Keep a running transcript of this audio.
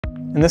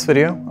In this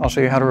video, I'll show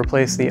you how to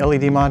replace the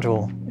LED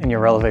module in your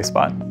Relevé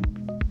Spot.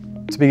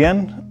 To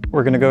begin,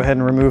 we're going to go ahead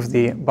and remove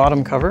the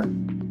bottom cover.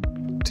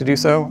 To do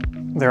so,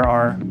 there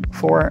are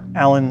 4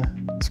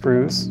 Allen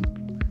screws,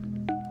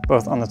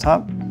 both on the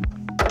top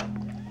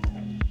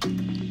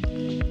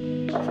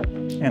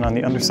and on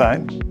the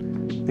underside.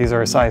 These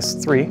are a size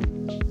 3.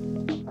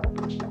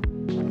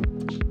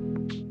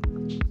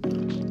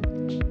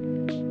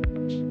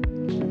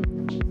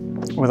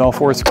 With all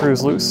 4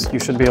 screws loose, you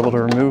should be able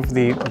to remove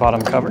the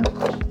bottom cover.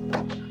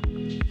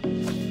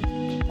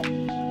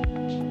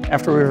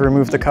 After we've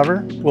removed the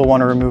cover, we'll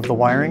want to remove the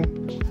wiring.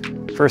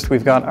 First,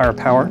 we've got our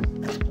power.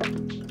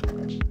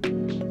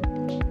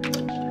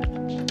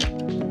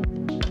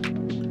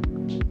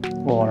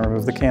 We'll want to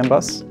remove the CAN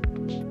bus.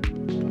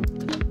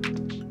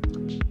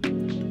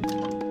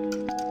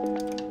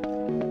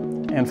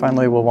 And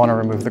finally, we'll want to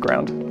remove the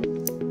ground.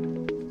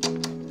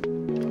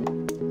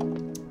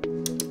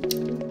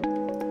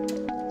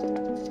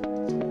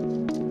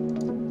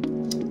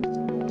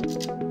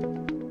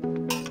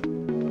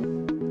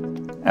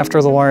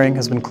 After the wiring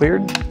has been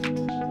cleared,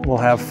 we'll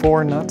have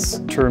 4 nuts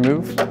to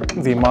remove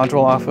the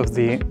module off of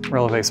the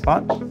Relevé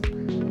Spot.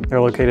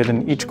 They're located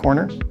in each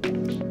corner.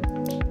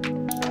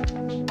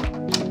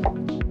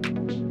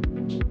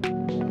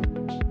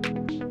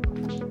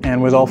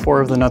 And with all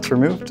 4 of the nuts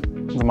removed,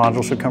 the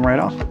module should come right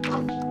off.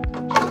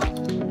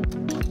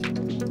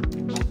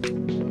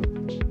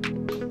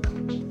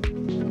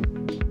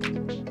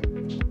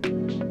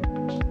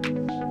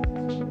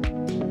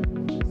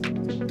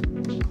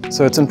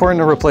 So it's important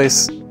to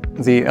replace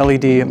the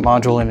LED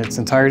module in its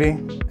entirety,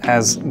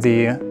 as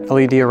the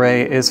LED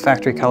array is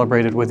factory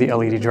calibrated with the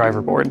LED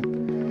driver board.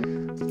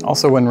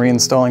 Also, when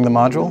reinstalling the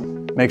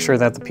module, make sure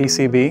that the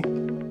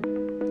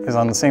PCB is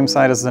on the same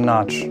side as the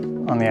notch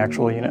on the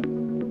actual unit.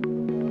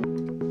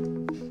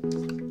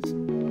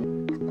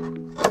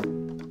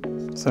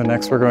 So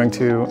next we're going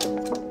to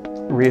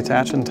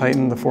reattach and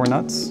tighten the 4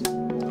 nuts,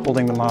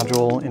 holding the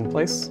module in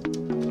place.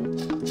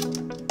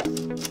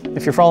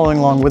 If you're following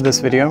along with this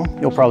video,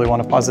 you'll probably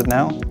want to pause it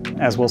now,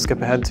 as we'll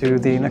skip ahead to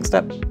the next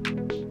step.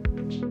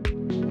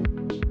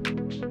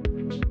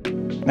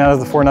 Now that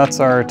the 4 nuts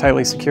are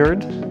tightly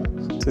secured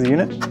to the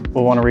unit,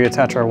 we'll want to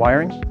reattach our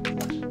wiring.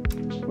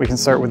 We can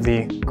start with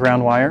the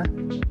ground wire.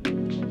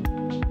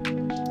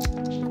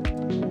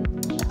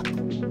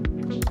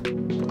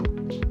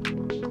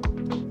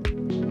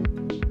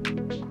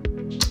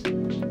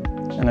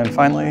 And then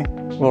finally,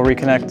 we'll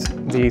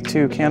reconnect the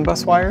 2 CAN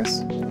bus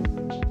wires.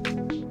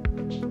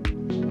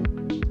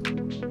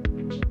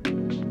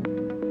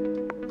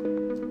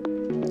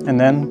 And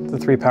then the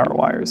 3 power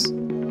wires.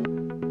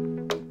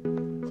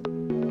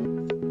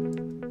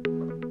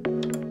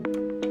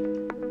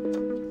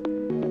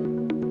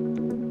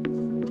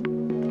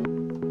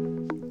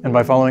 And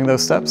by following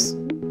those steps,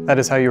 that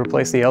is how you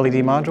replace the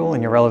LED module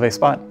in your Relevé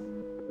Spot.